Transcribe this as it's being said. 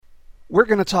We're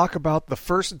going to talk about the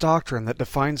first doctrine that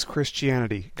defines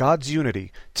Christianity, God's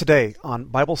unity, today on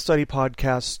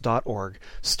BibleStudyPodcasts.org,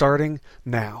 starting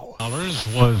now.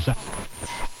 Was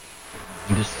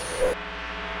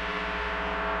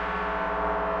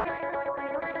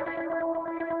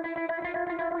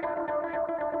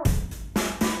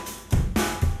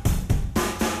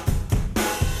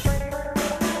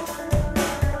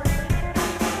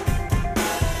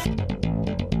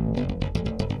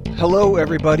Hello,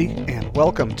 everybody, and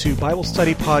welcome to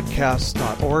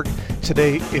BibleStudyPodcasts.org.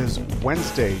 Today is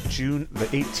Wednesday, June the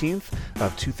 18th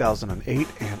of 2008,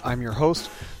 and I'm your host,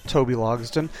 Toby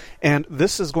Logsdon, and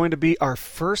this is going to be our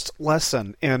first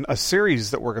lesson in a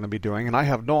series that we're going to be doing, and I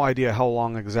have no idea how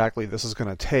long exactly this is going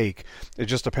to take. It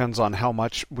just depends on how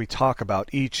much we talk about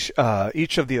each of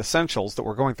the essentials that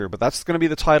we're going through, but that's going to be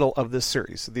the title of this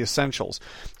series, The Essentials,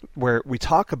 where we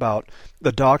talk about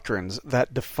the doctrines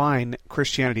that define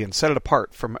Christianity and set it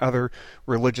apart from other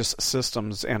religious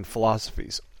systems and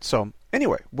philosophies. So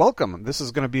anyway, welcome. This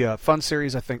is going to be a fun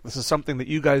series. I think this is something that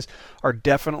you guys are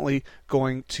definitely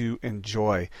going to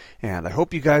enjoy. And I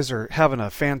hope you guys are having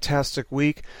a fantastic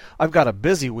week. I've got a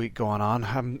busy week going on.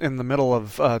 I'm in the middle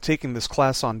of taking this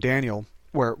class on Daniel,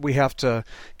 where we have to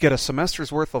get a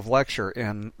semester's worth of lecture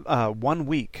in 1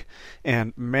 week.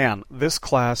 And man, this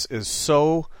class is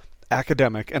so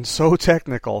academic and so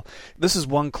technical. This is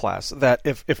one class that,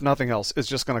 if nothing else, is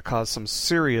just going to cause some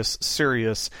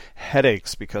serious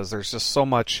headaches because there's just so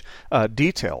much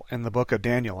detail in the book of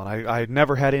Daniel, and I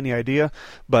never had any idea,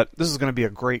 but this is going to be a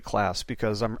great class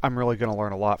because I'm really going to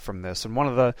learn a lot from this. And one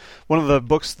of the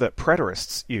books that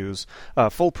preterists use,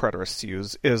 full preterists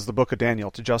use, is the book of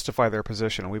Daniel to justify their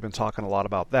position, and we've been talking a lot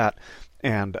about that.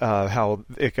 And how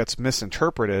it gets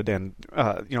misinterpreted, and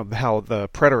how the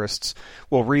preterists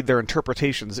will read their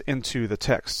interpretations into the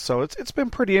text. So it's been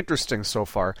pretty interesting so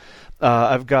far.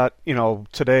 I've got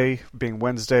today being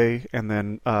Wednesday, and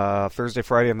then Thursday,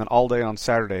 Friday, and then all day on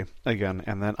Saturday again,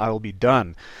 and then I will be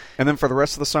done. And then for the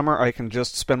rest of the summer, I can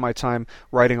just spend my time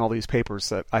writing all these papers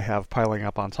that I have piling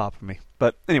up on top of me.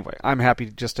 But anyway, I'm happy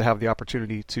just to have the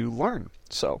opportunity to learn.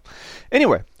 So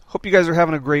anyway, hope you guys are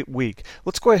having a great week.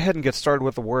 Let's go ahead and get started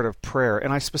with a word of prayer.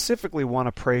 And I specifically want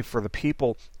to pray for the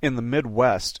people in the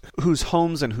Midwest whose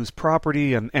homes and whose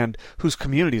property and whose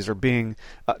communities are being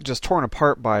just torn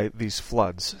apart by these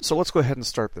floods. So let's go ahead and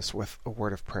start this with a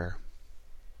word of prayer.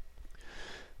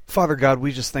 Father God,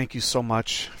 we just thank you so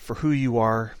much for who you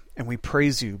are, and we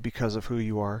praise you because of who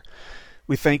you are.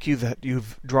 We thank you that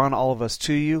you've drawn all of us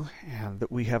to you and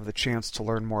that we have the chance to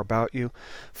learn more about you.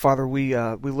 Father, we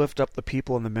lift up the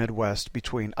people in the Midwest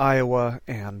between Iowa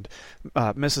and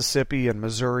Mississippi and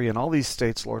Missouri and all these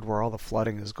states, Lord, where all the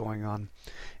flooding is going on.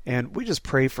 And we just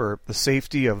pray for the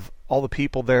safety of all the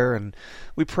people there, and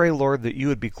we pray, Lord, that you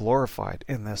would be glorified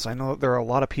in this. I know that there are a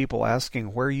lot of people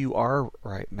asking where you are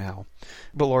right now.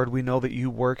 But Lord, we know that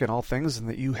you work in all things and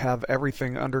that you have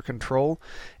everything under control,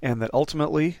 and that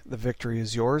ultimately the victory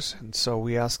is yours. And so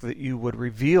we ask that you would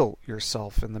reveal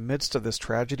yourself in the midst of this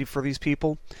tragedy for these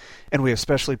people. And we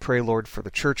especially pray, Lord, for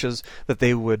the churches, that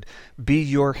they would be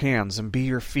your hands and be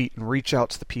your feet and reach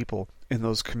out to the people in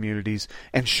those communities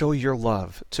and show your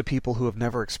love to people who have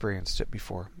never experienced it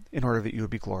before, in order that you would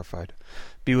be glorified.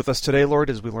 Be with us today, Lord,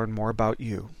 as we learn more about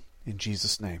you. In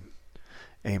Jesus' name,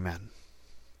 amen.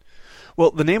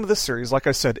 Well, the name of this series, like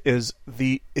I said, is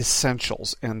The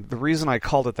Essentials, and the reason I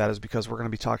called it that is because we're going to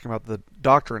be talking about the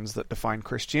doctrines that define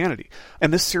Christianity.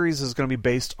 And this series is going to be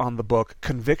based on the book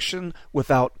Conviction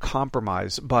Without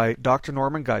Compromise by Dr.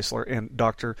 Norman Geisler and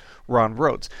Dr. Ron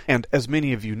Rhodes. And as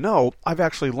many of you know, I've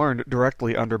actually learned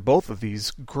directly under both of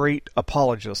these great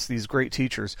apologists, these great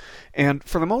teachers, and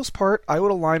for the most part, I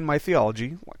would align my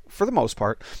theology, for the most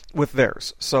part, with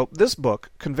theirs. So this book,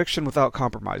 Conviction Without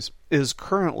Compromise, is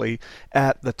currently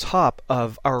at the top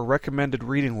of our recommended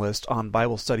reading list on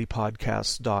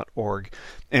BibleStudyPodcasts.org.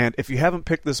 And if you haven't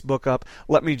picked this book up,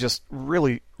 let me just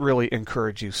really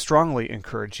encourage you, strongly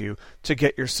encourage you, to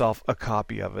get yourself a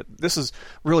copy of it. This is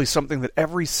really something that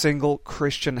every single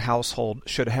Christian household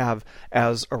should have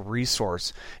as a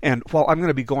resource. And while I'm going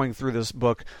to be going through this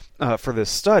book for this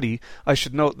study, I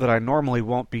should note that I normally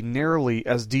won't be nearly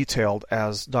as detailed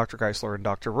as Dr. Geisler and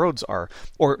Dr. Rhodes are.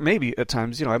 Or maybe at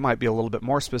times, I might be a little bit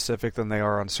more specific than they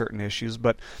are on certain issues.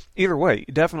 But either way,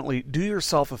 definitely do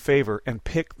yourself a favor and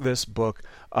pick this book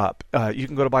up. You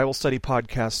can go to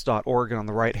BibleStudyPodcasts.org, and on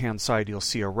the right-hand side you'll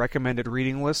see a recommended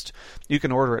reading list. You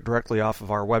can order it directly off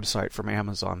of our website from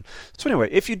Amazon. So anyway,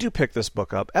 if you do pick this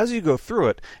book up, as you go through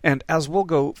it, and as we'll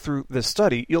go through this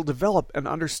study, you'll develop an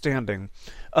understanding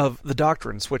of the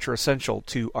doctrines which are essential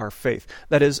to our faith.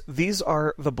 That is, these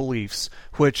are the beliefs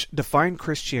which define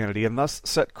Christianity and thus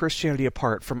set Christianity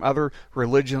apart from other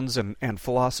religions and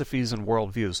philosophies and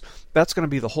worldviews. That's going to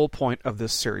be the whole point of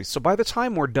this series. So by the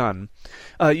time we're done,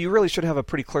 you really should have a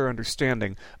pretty clear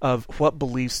understanding of what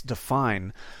beliefs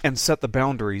define and set the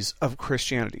boundaries of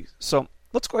Christianity. So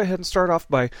let's go ahead and start off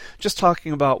by just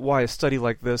talking about why a study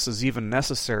like this is even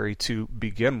necessary to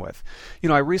begin with.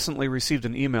 I recently received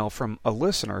an email from a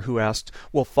listener who asked,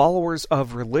 will followers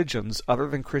of religions other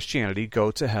than Christianity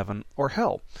go to heaven or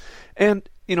hell? And,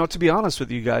 to be honest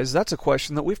with you guys, that's a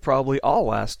question that we've probably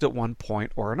all asked at one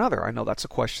point or another. I know that's a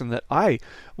question that I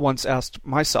once asked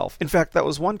myself. In fact, that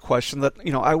was one question that,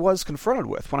 I was confronted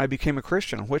with when I became a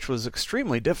Christian, which was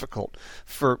extremely difficult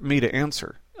for me to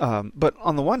answer. But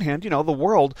on the one hand, the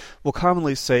world will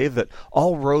commonly say that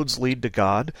all roads lead to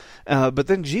God, but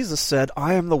then Jesus said,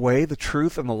 I am the way, the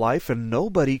truth, and the life, and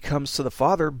nobody comes to the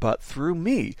Father but through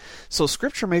me. So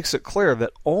Scripture makes it clear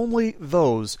that only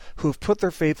those who have put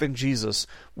their faith in Jesus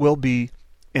will be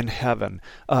in heaven.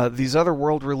 These other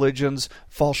world religions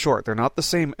fall short. They're not the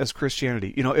same as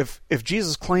Christianity. If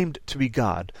Jesus claimed to be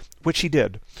God, which he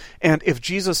did, and if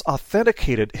Jesus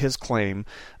authenticated his claim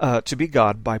to be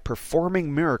God by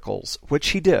performing miracles,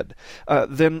 which he did,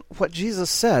 then what Jesus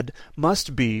said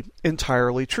must be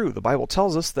entirely true. The Bible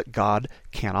tells us that God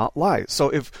cannot lie. So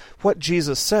if what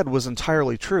Jesus said was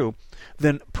entirely true,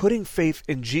 then putting faith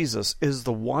in Jesus is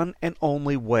the one and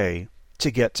only way to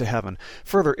get to heaven.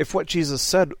 Further, if what Jesus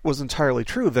said was entirely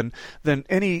true, then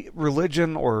any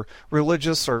religion or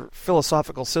religious or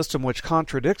philosophical system which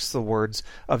contradicts the words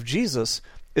of Jesus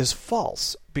is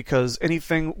false, because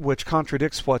anything which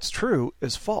contradicts what's true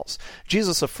is false.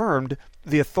 Jesus affirmed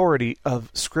the authority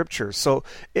of Scripture. So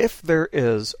if there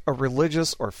is a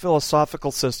religious or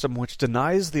philosophical system which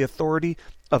denies the authority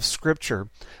of Scripture,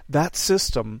 that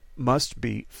system must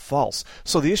be false.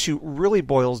 So the issue really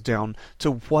boils down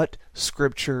to what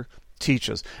Scripture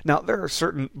teaches. Now, there are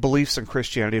certain beliefs in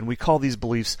Christianity, and we call these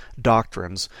beliefs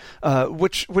doctrines,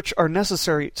 which are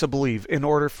necessary to believe in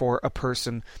order for a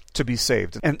person to be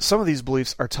saved. And some of these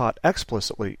beliefs are taught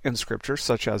explicitly in Scripture,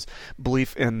 such as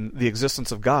belief in the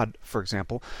existence of God, for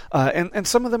example, and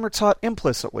some of them are taught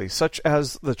implicitly, such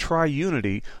as the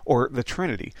triunity or the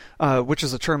Trinity, which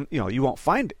is a term you won't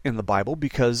find in the Bible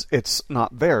because it's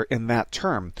not there in that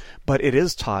term, but it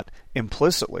is taught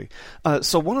implicitly.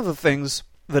 So one of the things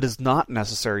that is not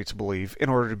necessary to believe in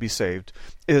order to be saved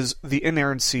is the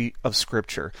inerrancy of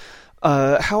Scripture.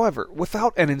 However,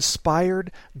 without an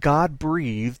inspired,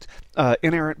 God-breathed,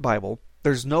 inerrant Bible,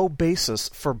 there's no basis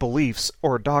for beliefs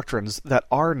or doctrines that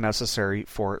are necessary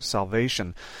for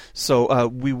salvation. So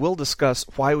we will discuss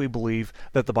why we believe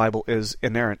that the Bible is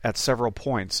inerrant at several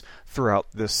points throughout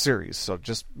this series. So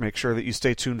just make sure that you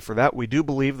stay tuned for that. We do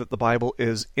believe that the Bible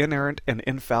is inerrant and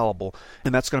infallible,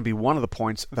 and that's going to be one of the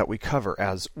points that we cover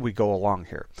as we go along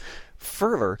here.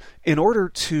 Further, in order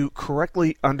to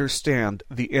correctly understand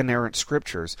the inerrant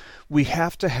Scriptures, we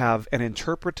have to have an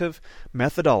interpretive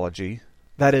methodology,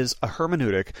 that is, a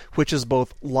hermeneutic, which is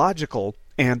both logical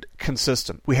and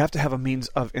consistent. We have to have a means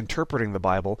of interpreting the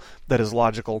Bible that is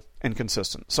logical and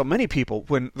consistent. So many people,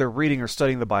 when they're reading or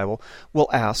studying the Bible, will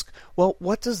ask, well,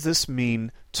 what does this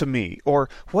mean to me? Or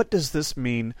what does this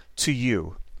mean to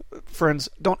you? Friends,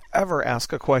 don't ever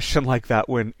ask a question like that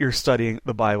when you're studying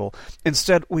the Bible.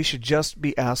 Instead, we should just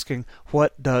be asking,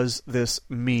 what does this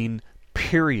mean,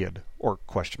 period? Or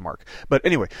question mark. But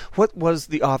anyway, what was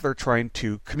the author trying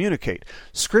to communicate?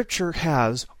 Scripture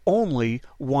has only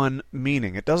one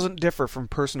meaning. It doesn't differ from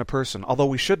person to person, although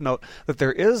we should note that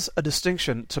there is a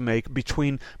distinction to make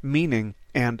between meaning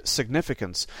and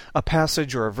significance. A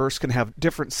passage or a verse can have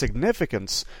different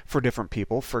significance for different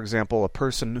people. For example, a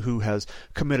person who has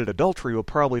committed adultery will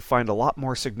probably find a lot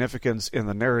more significance in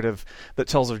the narrative that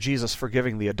tells of Jesus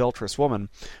forgiving the adulterous woman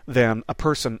than a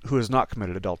person who has not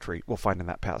committed adultery will find in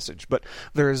that passage. But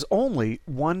there is only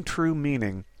one true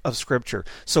meaning of Scripture.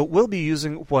 So we'll be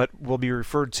using what will be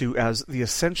referred to as the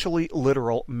essentially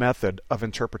literal method of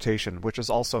interpretation, which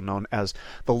is also known as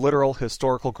the literal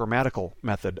historical grammatical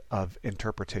method of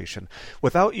interpretation.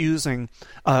 Without using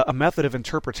a method of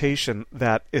interpretation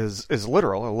that is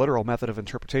literal, a literal method of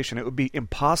interpretation, it would be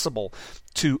impossible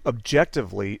to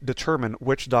objectively determine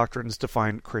which doctrines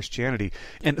define Christianity.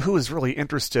 And who is really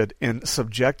interested in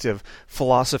subjective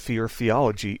philosophy or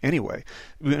theology anyway?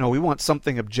 We want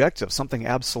something objective, something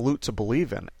absolute to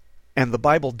believe in. And the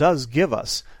Bible does give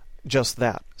us just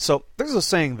that. So there's a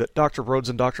saying that Dr. Rhodes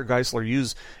and Dr. Geisler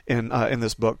use in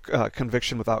this book,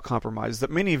 Conviction Without Compromise, that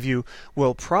many of you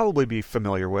will probably be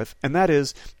familiar with, and that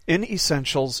is, in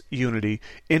essentials, unity;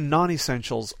 in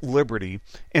non-essentials, liberty;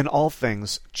 in all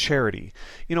things, charity.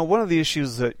 You know, one of the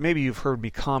issues that maybe you've heard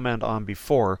me comment on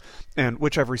before, and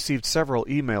which I've received several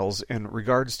emails in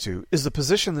regards to, is the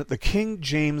position that the King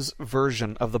James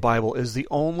Version of the Bible is the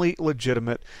only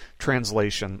legitimate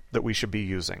translation that we should be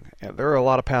using. And there are a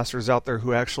lot of pastors out there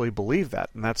who actually believe that,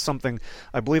 and that's something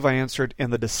I believe I answered in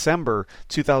the December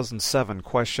 2007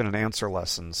 question and answer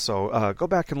lesson. So go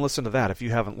back and listen to that if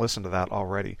you haven't listened to that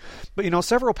already. But you know,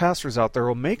 several pastors out there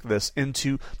will make this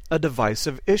into a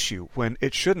divisive issue when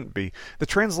it shouldn't be. The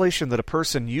translation that a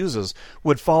person uses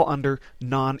would fall under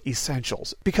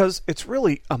non-essentials because it's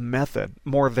really a method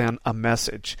more than a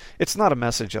message. It's not a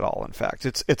message at all, in fact.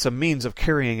 It's a means of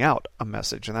carrying out a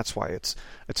message, and that's why it's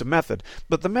a method.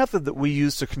 But the method that we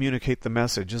use to communicate the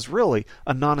message is really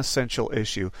a non-essential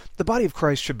issue. The body of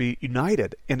Christ should be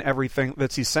united in everything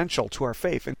that's essential to our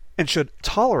faith and should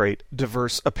tolerate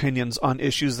diverse opinions on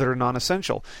issues that are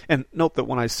non-essential. And note that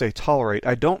when I say tolerate,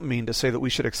 I don't mean to say that we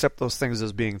should accept those things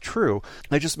as being true.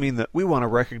 I just mean that we want to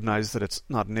recognize that it's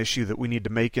not an issue that we need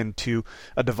to make into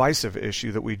a divisive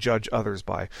issue that we judge others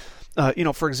by.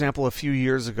 For example, a few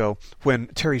years ago when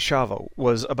Terry Schiavo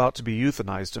was about to be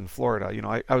euthanized in Florida,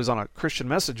 I was on a Christian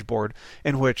message board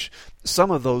in which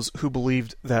some of those who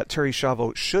believed that Terry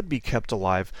Schiavo should be kept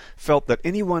alive felt that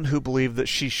anyone who believed that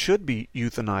she should be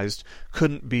euthanized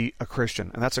couldn't be a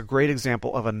Christian. And that's a great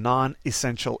example of a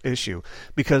non-essential issue,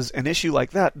 because an issue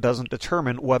like that doesn't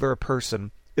determine whether a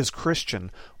person is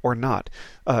Christian or not.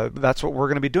 That's what we're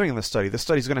going to be doing in this study. This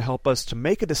study is going to help us to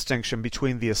make a distinction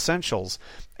between the essentials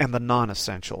and the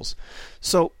non-essentials.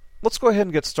 So let's go ahead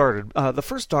and get started. The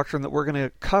first doctrine that we're going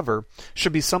to cover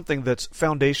should be something that's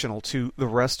foundational to the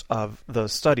rest of the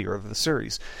study or of the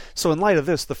series. So in light of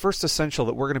this, the first essential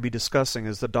that we're going to be discussing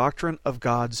is the doctrine of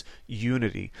God's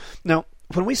unity. Now,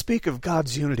 when we speak of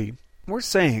God's unity, we're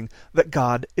saying that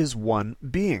God is one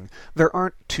being. There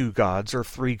aren't two gods or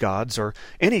three gods or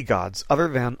any gods other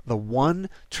than the one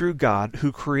true God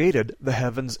who created the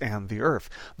heavens and the earth.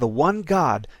 The one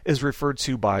God is referred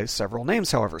to by several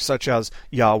names, however, such as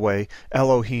Yahweh,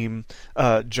 Elohim,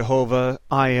 Jehovah,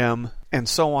 I Am, and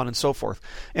so on and so forth.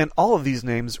 And all of these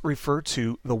names refer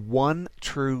to the one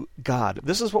true God.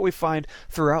 This is what we find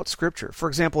throughout Scripture. For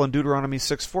example, in Deuteronomy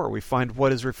 6:4, we find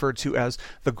what is referred to as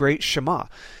the Great Shema.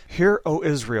 Hear, O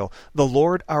Israel, the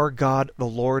Lord our God, the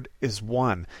Lord is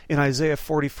one. In Isaiah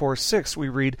 44:6, we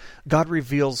read, God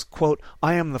reveals, quote,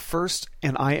 I am the first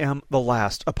and I am the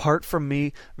last. Apart from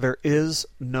me, there is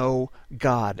no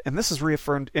God. And this is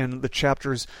reaffirmed in the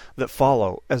chapters that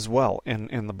follow as well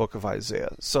in the book of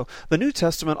Isaiah. So the New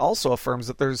Testament also affirms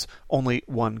that there's only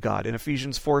one God. In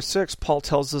Ephesians 4:6, Paul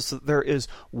tells us that there is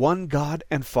one God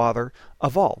and Father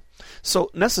of all. So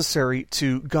necessary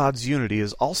to God's unity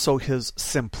is also his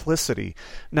simplicity.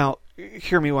 Now,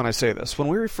 hear me when I say this. When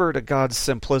we refer to God's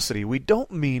simplicity, we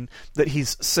don't mean that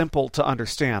he's simple to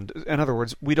understand. In other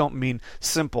words, we don't mean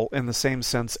simple in the same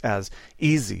sense as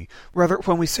easy. Rather,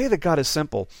 when we say that God is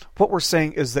simple, what we're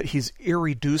saying is that he's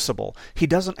irreducible. He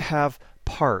doesn't have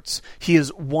parts. He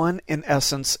is one in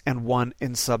essence and one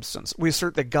in substance. We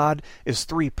assert that God is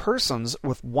three persons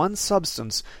with one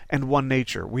substance and one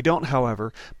nature. We don't,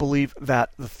 however, believe that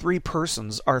the three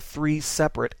persons are three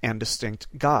separate and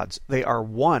distinct gods. They are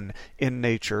one in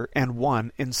nature and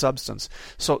one in substance.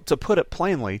 So to put it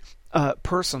plainly,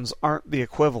 persons aren't the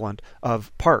equivalent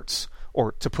of parts,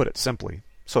 or to put it simply,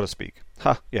 so to speak.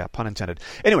 Yeah, pun intended.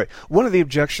 Anyway, one of the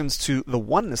objections to the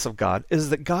oneness of God is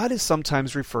that God is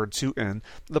sometimes referred to in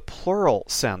the plural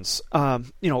sense.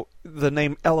 The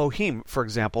name Elohim, for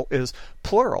example, is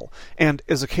plural and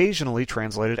is occasionally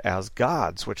translated as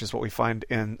gods, which is what we find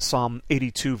in Psalm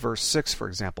 82, verse 6, for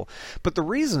example. But the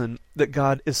reason that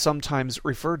God is sometimes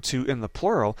referred to in the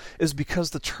plural is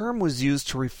because the term was used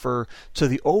to refer to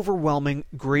the overwhelming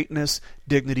greatness,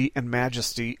 dignity, and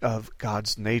majesty of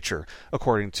God's nature,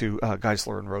 according to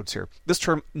Geisler and Rhodes here. This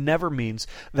term never means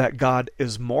that God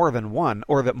is more than one,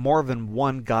 or that more than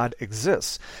one God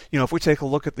exists. If we take a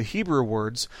look at the Hebrew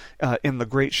words in the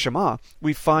Great Shema,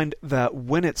 we find that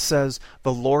when it says,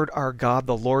 the Lord our God,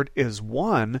 the Lord is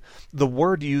one, the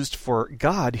word used for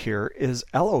God here is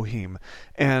Elohim.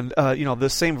 And,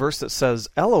 this same verse that says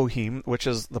Elohim, which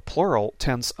is the plural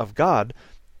tense of God,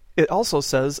 it also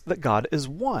says that God is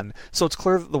one. So it's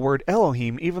clear that the word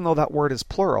Elohim, even though that word is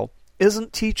plural,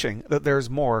 isn't teaching that there's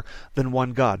more than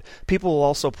one God. People will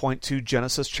also point to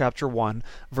Genesis chapter 1,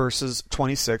 verses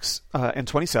 26 and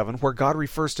 27, where God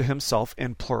refers to himself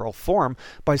in plural form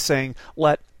by saying,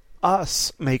 let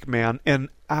us make man in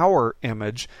our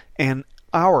image and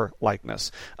our likeness.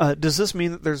 Does this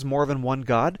mean that there's more than one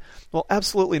God? Well,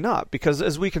 absolutely not, because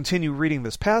as we continue reading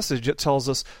this passage, it tells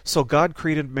us, so God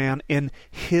created man in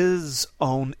his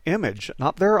own image,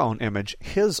 not their own image,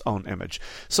 his own image.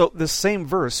 So this same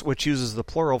verse, which uses the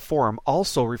plural form,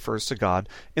 also refers to God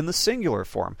in the singular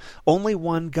form. Only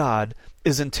one God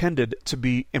is intended to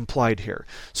be implied here.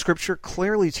 Scripture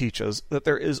clearly teaches that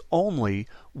there is only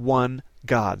one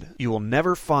God. You will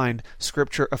never find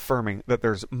Scripture affirming that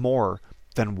there's more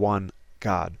than one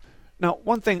God. Now,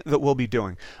 one thing that we'll be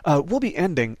doing, we'll be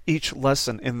ending each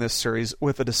lesson in this series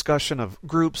with a discussion of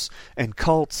groups and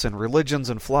cults and religions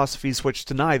and philosophies which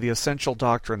deny the essential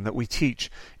doctrine that we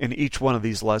teach in each one of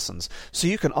these lessons. So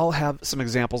you can all have some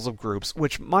examples of groups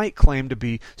which might claim to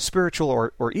be spiritual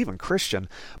or even Christian,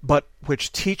 but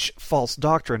which teach false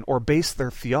doctrine or base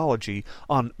their theology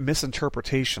on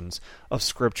misinterpretations of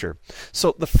Scripture.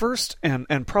 So the first and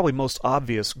probably most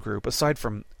obvious group, aside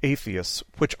from atheists,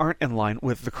 which aren't in line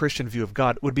with the Christian view of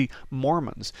God, would be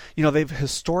Mormons. You know, they've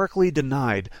historically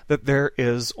denied that there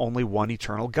is only one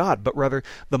eternal God, but rather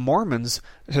the Mormons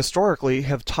historically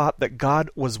have taught that God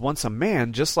was once a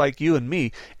man just like you and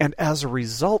me, and as a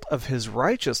result of his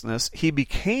righteousness, he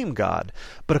became God.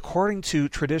 But according to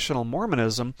traditional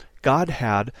Mormonism, God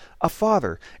had a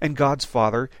father, and God's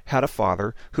father had a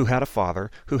father, who had a father,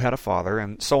 who had a father,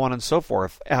 and so on and so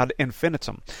forth, ad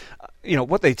infinitum. You know,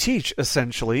 what they teach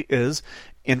essentially is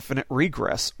infinite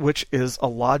regress, which is a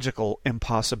logical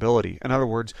impossibility. In other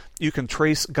words, you can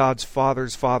trace God's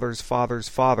father's father's father's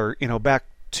father, back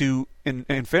to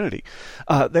infinity.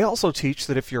 They also teach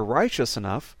that if you're righteous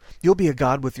enough, you'll be a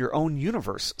God with your own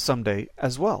universe someday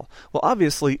as well. Well,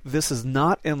 obviously, this is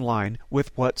not in line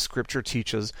with what Scripture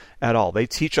teaches at all. They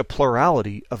teach a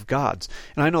plurality of gods.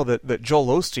 And I know that Joel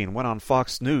Osteen went on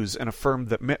Fox News and affirmed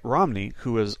that Mitt Romney,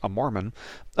 who is a Mormon,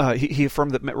 he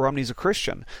affirmed that Mitt Romney's a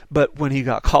Christian. But when he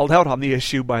got called out on the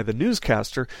issue by the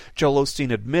newscaster, Joel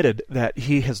Osteen admitted that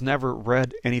he has never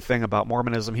read anything about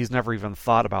Mormonism. He's never even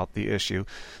thought about the issue.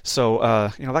 So,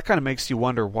 that kind of makes you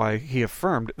wonder why he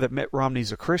affirmed that Mitt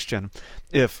Romney's a Christian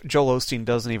if Joel Osteen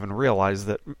doesn't even realize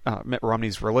that Mitt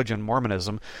Romney's religion,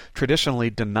 Mormonism, traditionally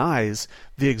denies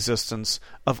the existence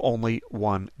of only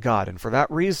one God. And for that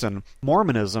reason,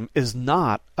 Mormonism is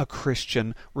not a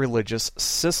Christian religious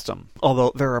system,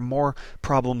 although there are more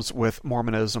problems with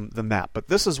Mormonism than that. But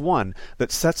this is one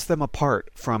that sets them apart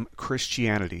from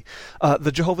Christianity.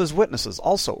 The Jehovah's Witnesses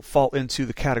also fall into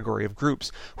the category of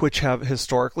groups which have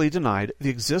historically denied the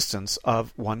existence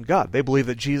of one God. They believe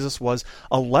that Jesus was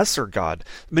a lesser God.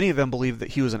 Many of them believe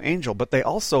that he was an angel, but they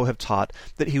also have taught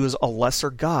that he was a lesser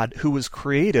God who was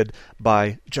created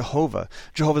by Jehovah.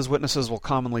 Jehovah's Witnesses will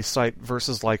commonly cite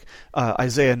verses like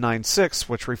Isaiah 9:6,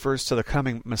 which refers to the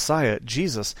coming Messiah,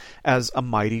 Jesus, as a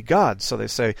mighty God. So they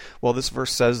say, well, this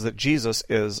verse says that Jesus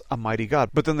is a mighty God.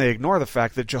 But then they ignore the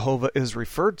fact that Jehovah is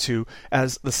referred to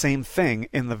as the same thing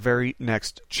in the very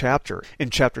next chapter, in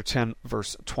chapter 10,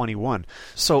 verse 21.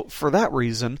 So for that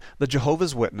reason, the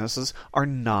Jehovah's Witnesses are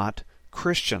not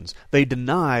Christians. They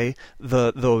deny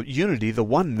the unity, the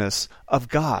oneness of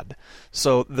God.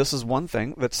 So this is one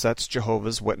thing that sets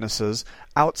Jehovah's Witnesses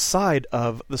outside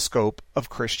of the scope of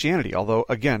Christianity. Although,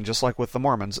 again, just like with the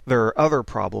Mormons, there are other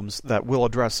problems that we'll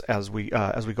address as we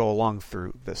go along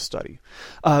through this study.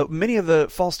 Many of the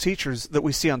false teachers that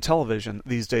we see on television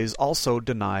these days also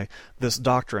deny this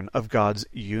doctrine of God's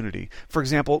unity. For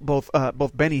example, both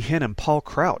Benny Hinn and Paul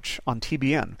Crouch on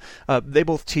TBN, they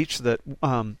both teach that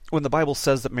when the Bible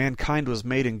says that mankind was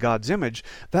made in God's image,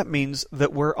 that means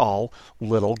that we're all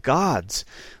little gods.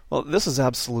 Well, this is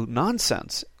absolute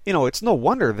nonsense. It's no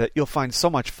wonder that you'll find so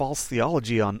much false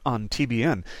theology on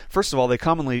TBN. First of all, they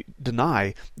commonly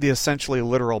deny the essentially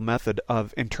literal method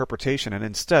of interpretation, and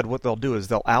instead what they'll do is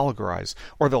they'll allegorize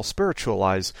or they'll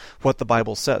spiritualize what the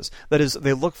Bible says. That is,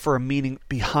 they look for a meaning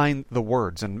behind the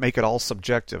words and make it all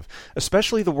subjective,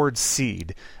 especially the word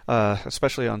seed.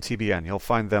 Especially on TBN, you'll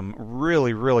find them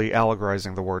really, really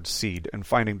allegorizing the word seed and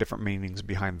finding different meanings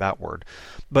behind that word.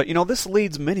 But, this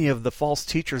leads many of the false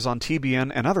teachers on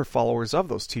TBN and other followers of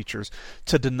those teachers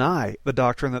to deny the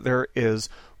doctrine that there is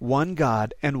one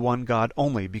God and one God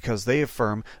only, because they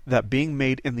affirm that being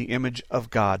made in the image of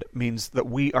God means that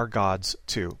we are gods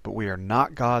too. But we are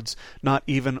not gods, not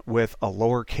even with a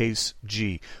lowercase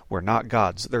g. We're not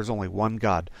gods. There's only one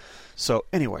God. So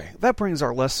anyway, that brings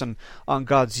our lesson on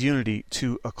God's unity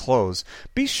to a close.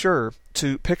 Be sure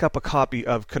to pick up a copy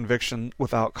of Conviction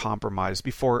Without Compromise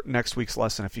before next week's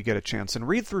lesson if you get a chance, and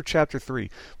read through chapter 3.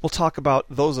 We'll talk about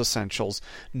those essentials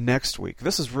next week.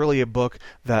 This is really a book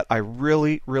that I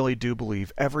really, really do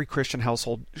believe every Christian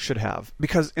household should have,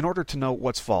 because in order to know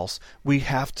what's false, we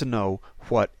have to know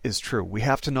what is true. We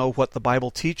have to know what the Bible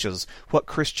teaches, what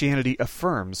Christianity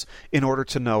affirms, in order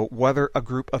to know whether a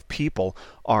group of people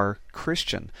are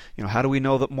Christian. How do we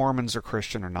know that Mormons are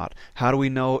Christian or not? How do we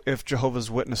know if Jehovah's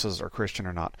Witnesses are Christian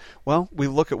or not? Well, we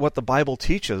look at what the Bible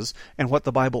teaches and what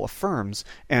the Bible affirms,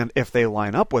 and if they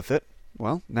line up with it,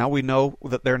 well, now we know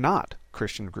that they're not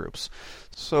Christian groups.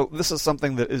 So this is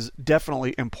something that is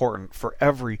definitely important for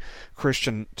every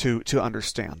Christian to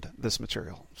understand this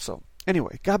material. So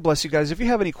anyway, God bless you guys. If you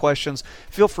have any questions,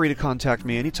 feel free to contact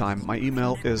me anytime. My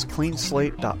email is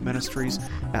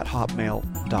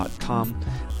cleanslate.ministries@hotmail.com.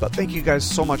 But thank you guys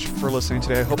so much for listening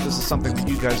today. I hope this is something that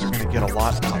you guys are going to get a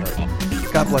lot out of.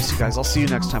 God bless you guys. I'll see you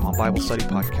next time on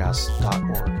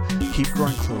BibleStudyPodcast.org. Keep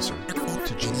growing closer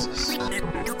to Jesus.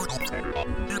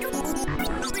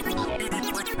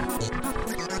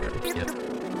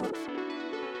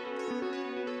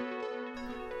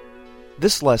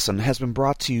 This lesson has been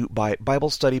brought to you by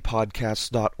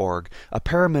BibleStudyPodcast.org, a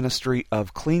paraministry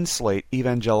of Clean Slate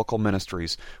Evangelical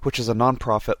Ministries, which is a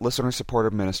nonprofit,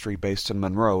 listener-supported ministry based in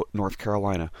Monroe, North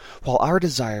Carolina. While our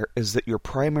desire is that your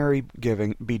primary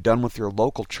giving be done with your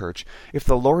local church, if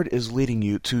the Lord is leading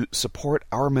you to support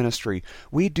our ministry,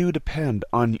 we do depend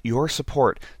on your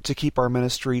support to keep our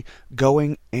ministry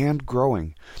going and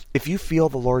growing. If you feel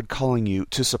the Lord calling you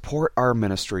to support our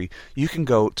ministry, you can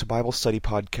go to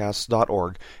BibleStudyPodcast.org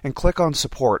and click on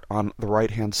support on the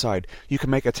right-hand side. You can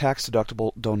make a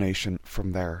tax-deductible donation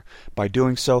from there. By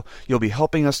doing so, you'll be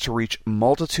helping us to reach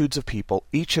multitudes of people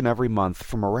each and every month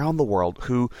from around the world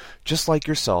who, just like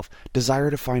yourself,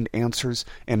 desire to find answers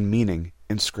and meaning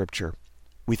in Scripture.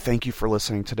 We thank you for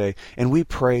listening today, and we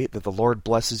pray that the Lord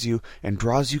blesses you and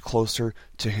draws you closer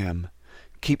to Him.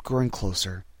 Keep growing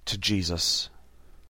closer to Jesus.